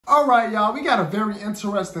All right, y'all, we got a very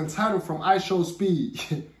interesting title from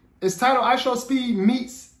IShowSpeed. It's titled IShowSpeed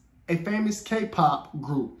Meets a Famous K-Pop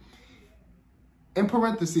Group. In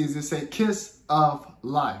parentheses, it say Kiss of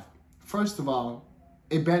Life. First of all,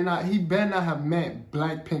 he better not have met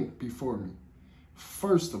Blackpink before me.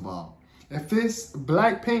 First of all, if it's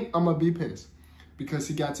Blackpink, I'm gonna be pissed because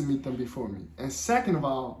he got to meet them before me. And second of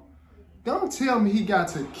all, don't tell me he got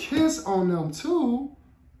to kiss on them too.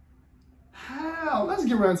 How? Let's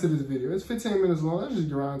get around to this video. It's 15 minutes long. Let's just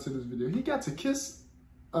get around to this video. He got to kiss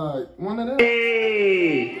one of them.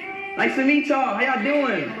 Hey, nice to meet y'all. How y'all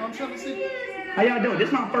doing? I'm trying to see. How y'all doing? This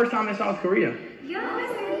is my first time in South Korea. Yeah, nice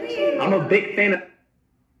to meet you. I'm a big fan of.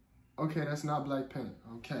 Okay, that's not Blackpink.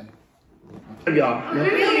 Okay. Y'all.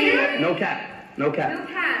 No cap. No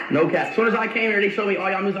cap. No cap. As soon as I came here, they showed me all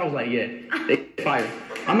y'all music. I was like, yeah, they fire.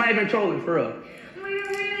 I'm not even trolling, for real.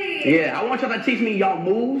 Really? Yeah, I want y'all to teach me y'all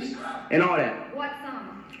moves and all that. What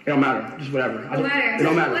song? It don't matter. Just whatever. It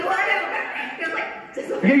don't matter. Like,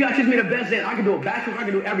 You gotta teach me the best dance. I can do a backflip. I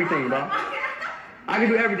can do everything, bro. I can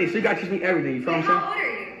do everything. So you gotta teach me everything. You feel what I'm saying? How old are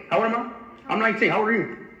you? How old am I? I'm 19. How old are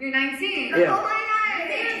you? You're 19. Yeah. Oh my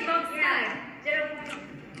God. Yeah.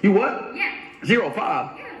 You what? Yeah. 05.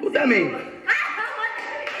 Yeah. What that mean?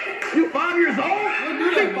 You 5 years old?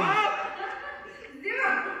 You say 5?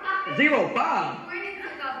 05. Born in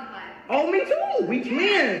 2005. Oh, me too. We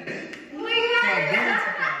twins. Oh my God.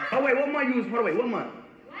 Oh wait, what month you was? Hold on, wait, what month?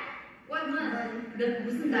 What month?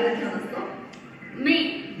 무슨 달에 태어났어?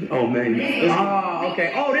 May. Oh man. May. Oh,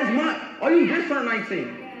 okay. Oh, this month. Oh, you just turned 19.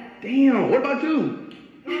 Damn. What about you?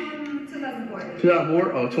 2004.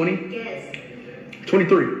 2004. Oh, 20. Yes.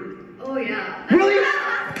 23. Oh yeah. Really?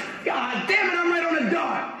 God damn it! I'm right on the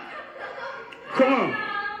dot. Come on.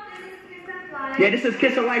 Yeah, this is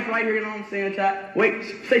Kiss of Life right here. You know what I'm saying, chat? Wait,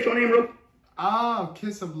 state your name real quick. Oh,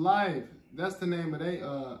 Kiss of Life. That's the name of their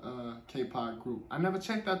K-pop group. I never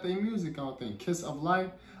checked out their music, I don't think. Kiss of Life.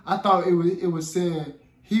 I thought it was saying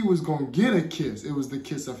he was gonna get a kiss. It was the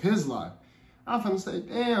kiss of his life. I'm gonna say,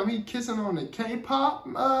 damn, he kissing on a K-pop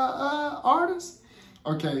artist?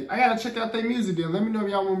 Okay, I gotta check out their music then. Let me know if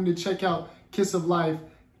y'all want me to check out Kiss of Life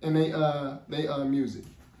and they music.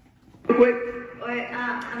 Real quick.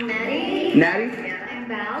 I'm Natty. Natty. Yeah. I'm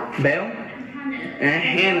Belle. Belle. And Hannah. And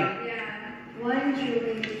Hannah. Yeah. Why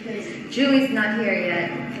Julie? Because Julie's not here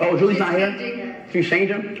yet. Oh, Julie's not here? Yeah. She's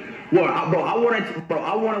changing? Well,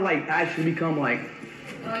 I wanna like actually become like.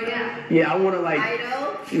 Oh yeah. Yeah, I wanna like.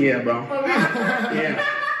 Idol. Yeah, bro. Oh, Yeah.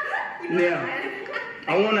 Yeah.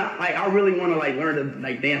 I really wanna like learn to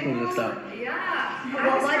like dance moves and stuff. Yeah.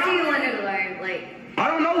 Well, what do you want to learn? Like. I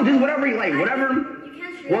don't know, just whatever whatever You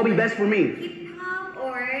can't will be best for me. Hip hop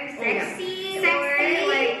or sexy Oh, or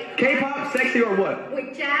like. K-pop, sexy or what?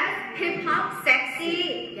 With jazz, hip hop,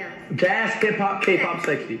 sexy. Yeah. Jazz, hip hop, K-pop,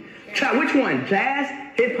 sexy. Chat, which one? Jazz,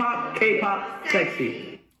 hip hop, K-pop,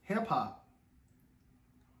 sexy. Hip hop.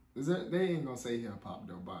 They ain't gonna say hip hop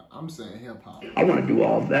though, but I'm saying hip hop. I want to do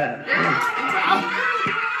all that.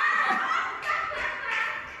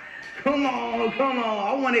 Come on.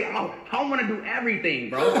 I want to do everything,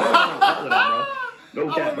 bro. No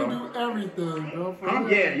cap, bro. I want to do everything, bro.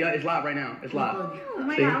 Yeah, it's live right now. It's live. Oh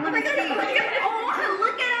my See? God, I want to see. Oh,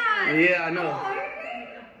 look at us. Yeah, I know.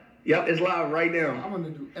 Yep, it's live right now. I want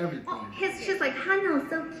to do everything. She's like, Hannah,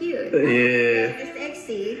 so cute. Yeah.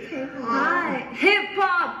 Sexy. Hi. Hip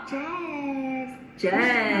hop.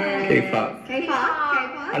 Jazz. K-pop.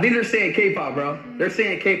 K-pop. I think they're saying K-pop, bro. They're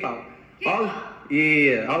saying K-pop.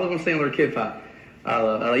 Yeah, all of them saying they're K-pop.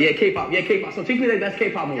 Yeah, K-pop. Yeah, K-pop. So teach me that's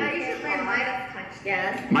K-pop movie. Yeah, you should learn Midas Touch.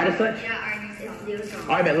 Yes. Midas Touch? Yeah, our new song. All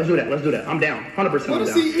right, bet. Let's do that. I'm down. 100% What I'm is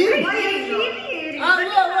down. he eating? What are you eating?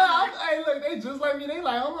 Hey, look, they just like me. They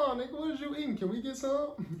like, hold on, nigga, what is you eating? Can we get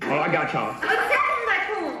some? Oh, I got y'all. What's that on that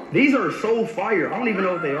phone? These are so fire. I don't even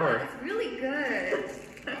know what they are. It's really good.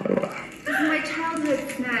 This is my childhood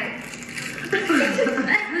snack.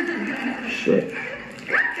 Shit.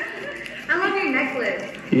 I love your necklace.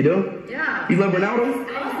 You do? Yeah. You love Ronaldo?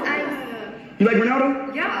 You like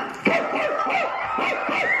Ronaldo? Yeah.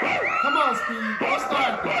 Come on, Speed. Don't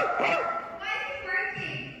start. Why is it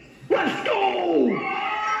working? Let's go!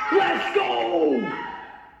 Let's go!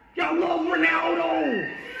 Y'all love Ronaldo!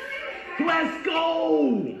 Let's go!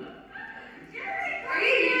 Are you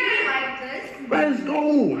usually like this? Let's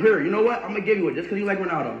go! Here, you know what? I'm gonna give you it just because you like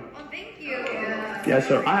Ronaldo. Oh, thank you. Yeah. Yes,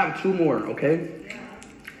 sir. I have 2 more, okay?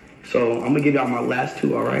 So I'm gonna give y'all my last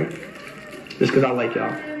 2, all right? Just because I like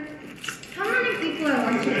y'all. How many people are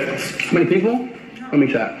watching this? How many people? Let me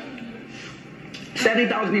check.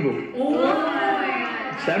 70,000 people. Oh my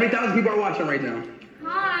God. 70,000 people are watching right now.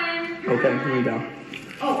 Hi. Okay, here we go.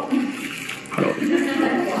 Oh. Bro,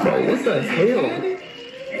 what the hell?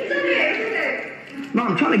 It's okay. No,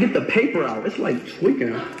 I'm trying to get the paper out. It's like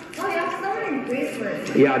tweaking. Oh, you have so many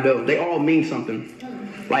bracelets. Yeah, I do. They all mean something.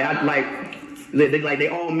 They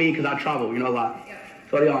all mean because I travel, you know, a lot.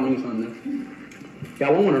 So they all mean something.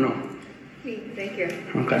 Y'all want one or no? Please, thank you.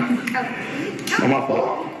 Okay. Oh, My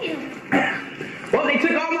fault. Well, they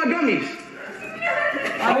took all my gummies.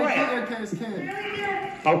 All right.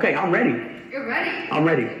 Okay, I'm ready. You're ready? I'm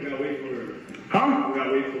ready. Huh?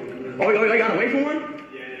 Oh, you gotta wait for one?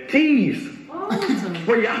 Yeah. Jeez. Oh.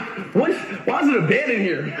 Wait, why is it a bed in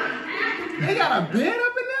here? They got a bed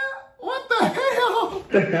up in there? What the hell?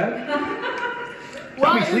 The heck?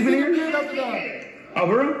 Why is sleeping it a here? bed up in there? Oh,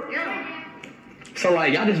 for real? Yeah. So,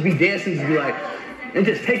 like, y'all just be dancing, just be like, and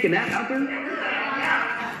just taking that out there?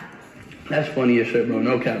 That's funny as shit, bro.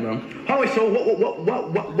 No cap, bro. Oh, wait, so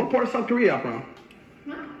what part of South Korea y'all from?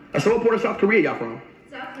 Huh? So what part of South Korea y'all from?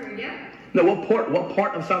 South Korea? No, what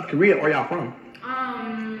part of South Korea are y'all from?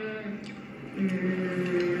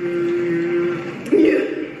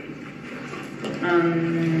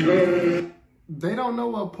 They don't know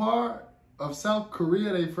what part of South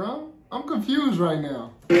Korea they from? I'm confused right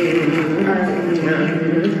now.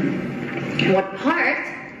 What part?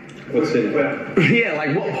 What city? Yeah,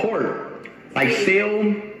 like what port? Like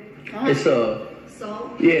Seoul? It's a...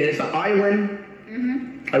 Seoul? Yeah, it's an island.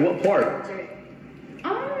 Like what part? Sorry.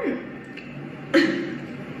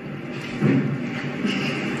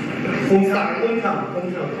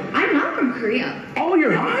 I'm not from Korea. Oh,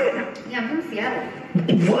 you're not? Yeah, I'm from Seattle.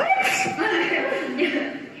 What?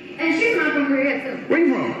 Yeah. And she's not from Korea too. Where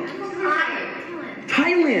you from? I'm from Thailand.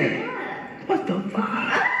 Thailand. Yeah. What the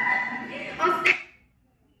fuck?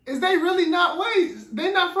 Is they really not, wait,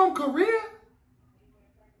 they not from Korea?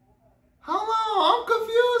 Hold on, I'm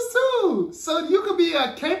confused too. So you could be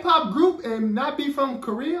a K-pop group and not be from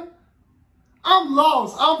Korea? I'm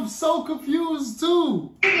lost. I'm so confused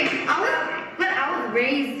too. I was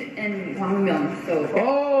raised in Gwangmyeong, so.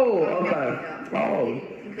 Oh, okay. Oh,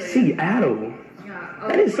 Seattle. Yeah.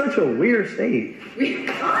 That is such a weird state.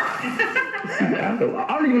 Seattle. I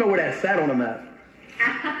don't even know where that's at on the map.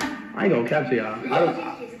 I ain't gonna capture y'all.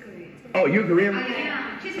 She's Korean. Oh, you Korean?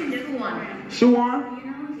 Yeah. She's from Suwon. Suwon?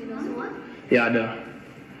 You know Suwon? Yeah, I do.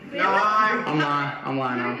 No. I'm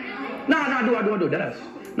lying now. No, I do. That's.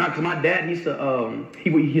 No, because my dad used to,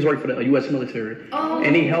 he's worked for the U.S. military. Oh.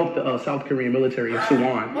 And he helped the South Korean military in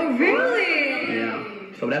Suwon. Oh, really? Yeah.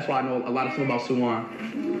 So that's why I know a lot of stuff about Suwon.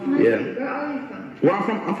 Where Yeah. are you from? Where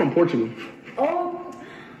I'm from Portugal. Oh.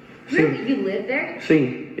 Really? You live there?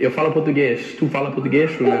 Sim, eu falo português. Tu fala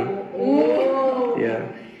português, não? Oh. Yeah.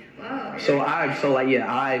 Wow.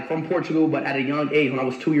 I from Portugal, but at a young age, when I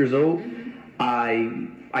was 2 years old,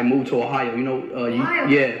 I moved to Ohio. You know, Ohio?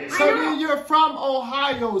 yeah. So then you're from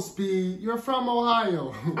Ohio, Speed. You're from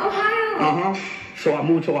Ohio. Ohio. So I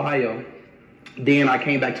moved to Ohio. Then I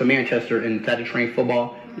came back to Manchester and had to train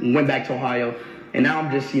football. Went back to Ohio, and now I'm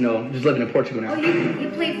just living in Portugal now. Oh, you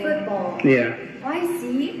play football. Yeah. Oh, I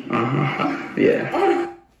see. Yeah. Oh.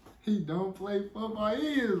 He don't play football. He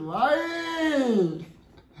is lying.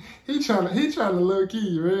 He trying to low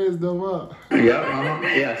key raise them up.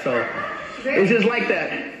 Yeah. So it's just like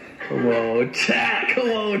that. Come on, chat. I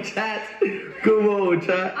want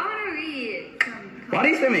to read. Why do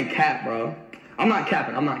you say me cap, bro? I'm not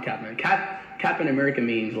capping. Capping American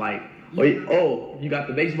means like, oh, you got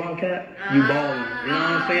the baseball cap? You balling. You know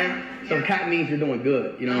what I'm saying? So cap means you're doing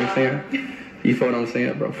good. You know what I'm saying? You feel what I'm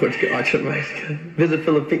saying, bro? Visit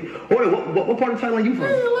Philippines. Wait, what part of Thailand you from?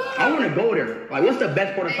 I want to go there. Like, what's the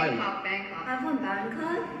best part of Thailand? Bangkok. I'm from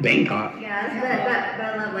Bangkok. Bangkok. Yes, but I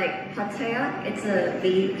love like Pattaya. It's a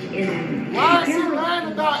beach in. Why is he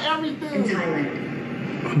lying about everything? In Thailand.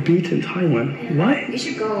 A beach in Thailand? What? You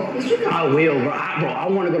should go. I will, bro. I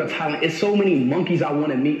want to go to Thailand. It's so many monkeys I want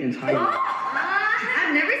to meet in Thailand.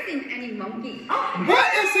 I've never seen any monkey.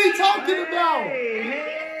 What is he talking about?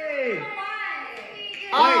 Hey.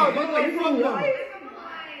 Oh, Wait, they from what?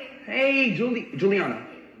 Hey, Juliana.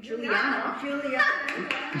 Juliana. Juliana.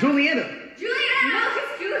 Juliana. No,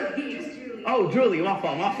 just Julie. Just Julie. Oh, Julie, my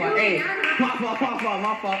fault. Hey,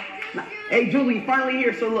 my fault. Hey, Julie, finally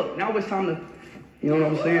here. So look, now it's time to, you know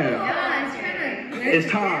what I'm saying? Yeah,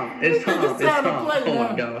 It's time. It's time to play Oh now.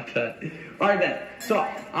 my God. All right, then. So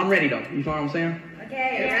I'm ready though. You know what I'm saying?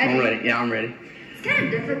 Okay, you ready? I'm ready. Yeah, I'm ready. It's kind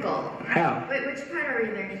of difficult. How? Wait, which part are we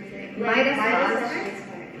learning today? Midas.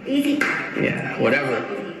 Easy. Yeah, whatever.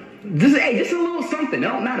 Just a little something. It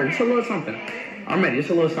don't matter. Just a little something. I'm ready. Just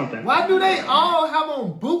a little something. Why do they all have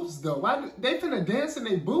on boots though? Why do they finna dance in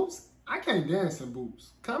their boots? I can't dance in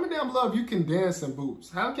boots. Comment down below if you can dance in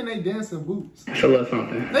boots. How can they dance in boots? It's a little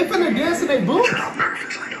something. They finna dance in their boots? I'm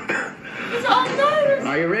nervous, I know that. I'm nervous.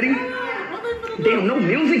 Are you ready? What they finna do? Damn, no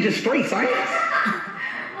music, just straight silence.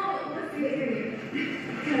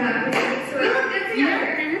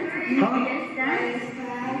 Huh?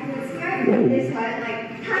 Whoa. This one,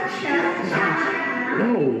 like, touch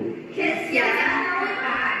Whoa. kiss, yeah.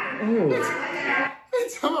 Oh.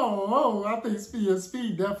 Oh, I think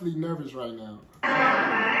Speed definitely nervous right now.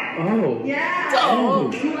 Oh. Yeah.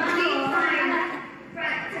 Oh.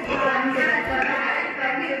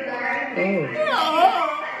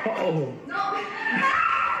 Oh.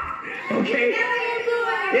 Okay. Yeah.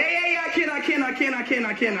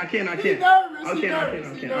 I can. He's nervous. Okay, I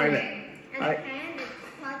can. All right. All right.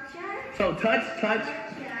 So touch,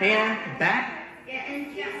 hand, back. Yeah,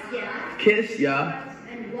 and kiss, yeah. Kiss, yeah.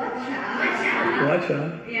 And watch out. Watch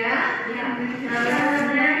out. Yeah.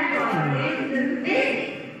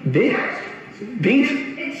 Big. Beat.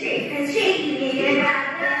 And shake.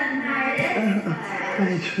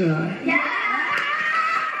 Yeah.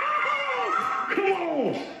 Come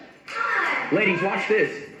on. Ladies, watch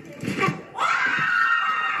this.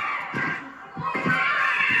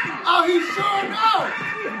 Oh, he's showing out.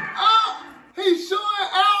 Oh, he's showing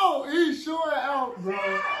out. He's showing out, bro.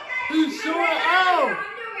 He's showing out.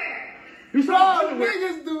 Bro,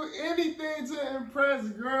 niggas do anything to impress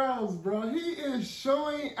girls, bro. He is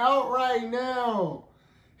showing out right now.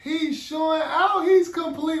 He's showing out. He's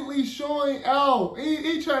completely showing out.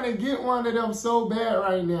 He trying to get one of them so bad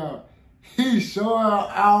right now. He's showing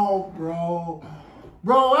out, bro.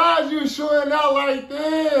 Bro, why is you showing out like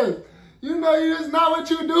this? You know it's not what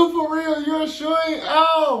you do for real. You're showing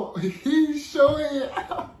out. He's showing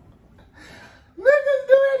out. Niggas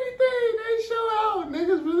do anything. They show out.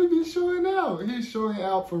 Niggas really be showing out. He's showing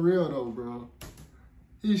out for real though, bro.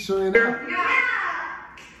 He's showing out.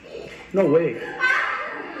 No way.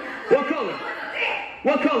 What color?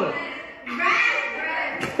 What color?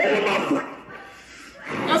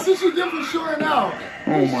 That's what you get for showing out.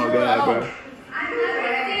 Oh my God, bro.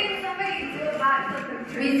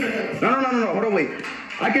 No. Hold on, wait.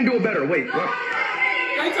 I can do it better. Wait. What?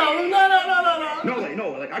 They tell him, no. No, wait, no.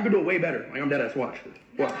 Like, I can do it way better. Like, I'm dead ass. Watch.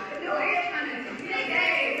 What?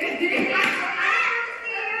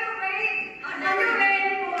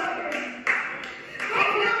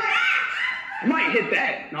 I might hit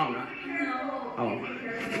that. No, I'm not. Oh.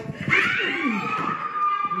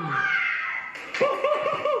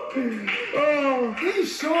 Oh, he's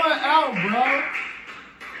showing out, bro.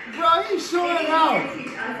 Bro, he's showing out.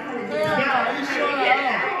 Yeah, he's showing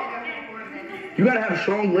out. You gotta have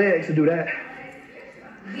strong legs to do that.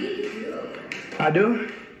 I do?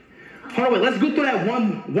 Hold on, wait, let's go through that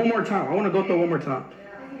one more time. I wanna go through it one more time.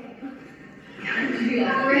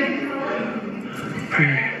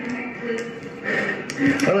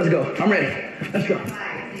 Oh, let's go. I'm ready. Let's go.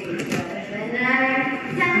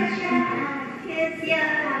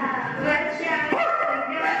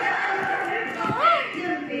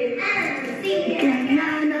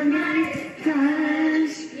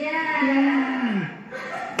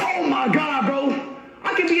 Oh my God, bro.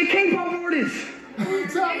 I can be a K-pop artist.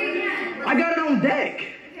 I got it on deck.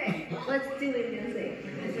 Okay, let's do it music.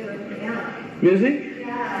 Music?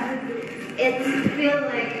 Yeah. It feels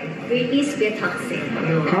like Britney Spears toxic.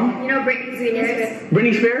 Huh? You know Britney Spears?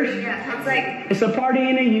 Britney Spears? Yeah, it's like... It's a party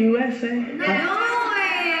in the USA. No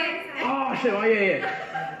way! Oh, shit. Oh, yeah.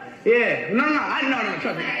 Yeah. No,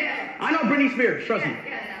 trust me. I know Britney Spears, trust me.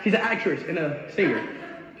 She's an actress and a singer.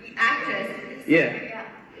 Actress. Yeah.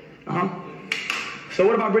 Uh-huh. So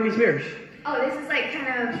what about Britney Spears? Oh, this is like kind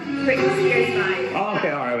of Britney Spears vibe. Oh,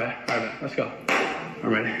 okay. All right, man. Let's go. I'm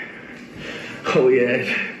ready. Oh, yeah.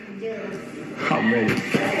 I'm ready.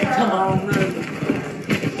 Come on, man.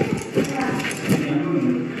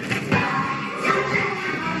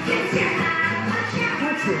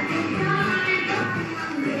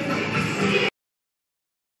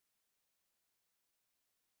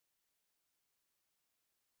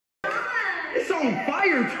 It's on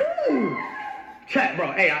fire, too. Chat,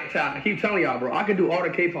 bro. Hey, I keep telling y'all, bro. I can do all the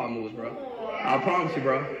K-pop moves, bro. I promise you,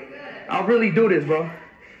 bro. I'll really do this, bro.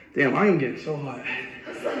 Damn, I am getting so hot.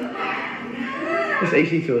 This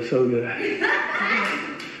AC feels so good.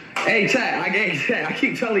 Hey, chat, I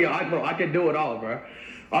keep telling y'all, bro, I can do it all, bro.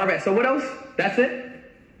 All right, so what else? That's it?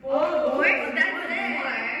 Oh, that's it.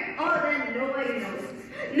 Oh, then nobody knows.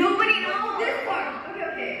 Nobody knows this part.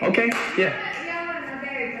 Okay. Okay, yeah. We have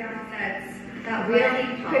another that really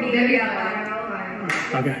pretty viral.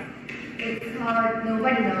 Okay. It's called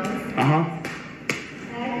Nobody Knows. Uh-huh.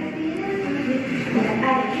 I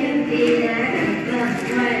can be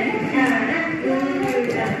the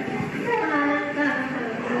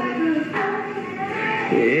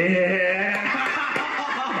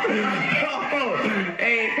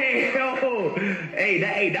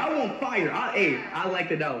Hey, that one fire. I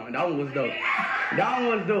liked it, that one. That one was dope. That one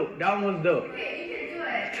was dope. That one was dope. Okay, you can do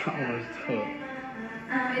it. That one was dope.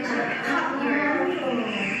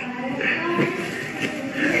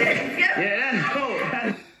 Yeah, that's dope.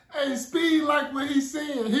 Hey, Speed like what he's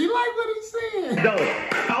saying. He like what he's saying. Dope.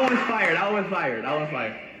 That one was fire. That one was fire. That one was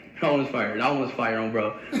fire. That one was fire. That one was fire on,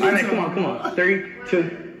 bro. All right, come on. 3,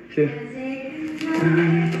 2, 2.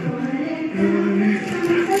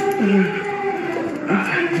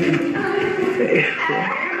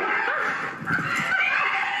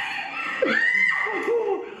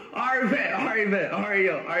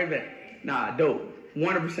 Alright, bet. Nah, dope.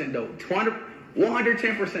 100% dope.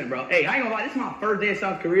 110%, bro. Hey, I ain't gonna lie, this is my first day in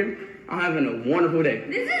South Korea. I'm having a wonderful day.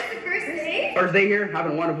 This is the first day? First day here,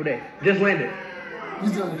 having a wonderful day. Just landed.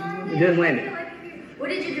 Just landed. What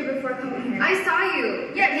did you do before coming here? I saw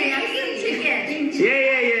you. Yeah, eating chicken.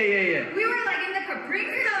 Yeah. We were like in the Capri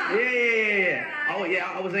stuff. Yeah. Oh yeah,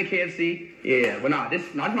 I was in KFC. Yeah, but this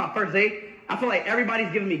is my first day. I feel like everybody's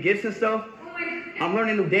giving me gifts and stuff. I'm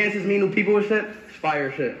learning new dances, meeting new people and shit. It's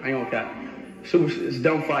fire shit. I ain't gonna cap. It's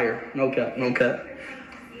dumb fire. No cap. Yes,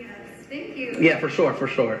 thank you. Yeah, for sure. For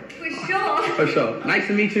sure. Nice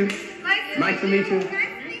to meet you. Nice to meet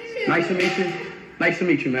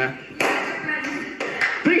you, man.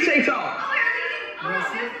 Appreciate y'all.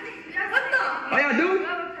 What the? Oh, y'all do?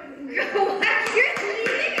 You're leaving.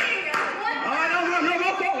 No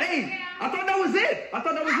fault. Hey, I thought that was it.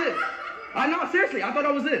 No, seriously, I thought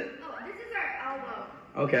that was it. Oh, this is our album.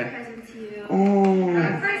 Okay. Present to you. Oh.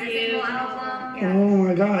 Our first single album. Yeah. Oh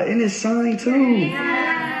my God, and it's signed too. CD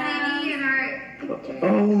and our picture.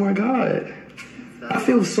 Oh my God. I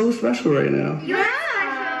feel so special right now. You're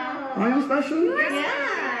special. Are you special? Yeah.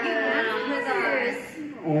 With us.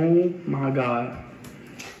 Oh my God.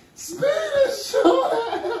 Speed is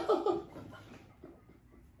short.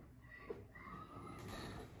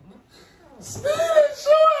 Speed is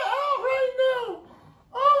short out right now.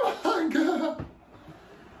 Oh my God.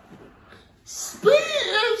 Speed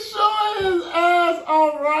is showing his ass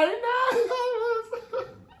out right now.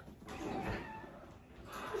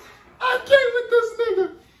 I can't with this nigga.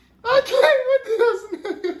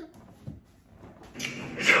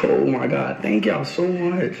 Oh my God, thank y'all so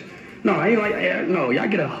much. No, I ain't like, no, y'all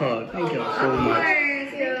get a hug. Thank y'all so much.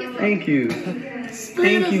 Thank you.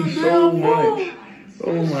 Thank you so much.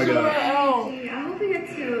 Oh my God. I hope we get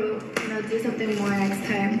to, do something more next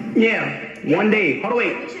time. Yeah, one day. Hold on,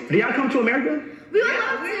 wait. Do y'all come to America? We would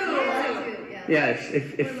love to. Yes,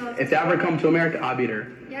 if they ever come to America, I'll be there.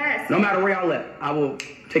 Yes. No matter where y'all at, I will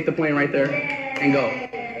take the plane right there and go.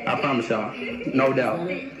 I promise y'all. No doubt.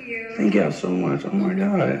 Thank you. Thank y'all so much. Oh my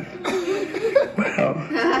God. Wow.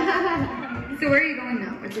 So where are you going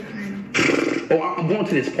now? What's your plan? Oh, I'm going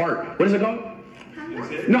to this park. What is it called?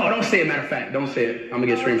 No, don't say it. Matter of fact, don't say it. I'm gonna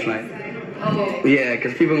get streamed tonight. Oh. Yeah,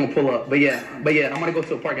 because people are gonna pull up. But yeah, I'm gonna go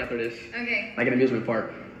to a park after this. Okay. Like an amusement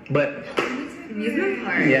park. But Amusement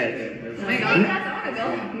park? yeah. Oh my God, I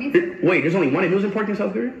want to go. Wait, there's only one amusement park in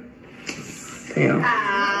South Korea? Damn.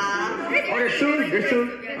 Oh, there's two? There's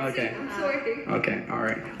two? Okay. Okay,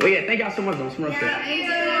 alright. Well, yeah, thank y'all so much.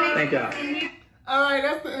 Thank y'all. Alright,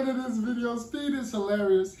 that's the end of this video. Speed is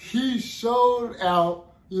hilarious. He showed out.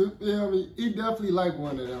 You feel me? He definitely liked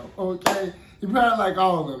one of them, okay? He probably like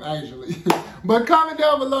all of them, actually. But comment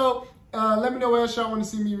down below. Let me know what else y'all want to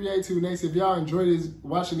see me react to next. If y'all enjoyed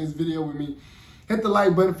watching this video with me, hit the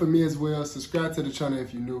like button for me as well. Subscribe to the channel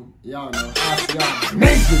if you're new. Y'all know. I'll see y'all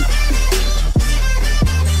next video.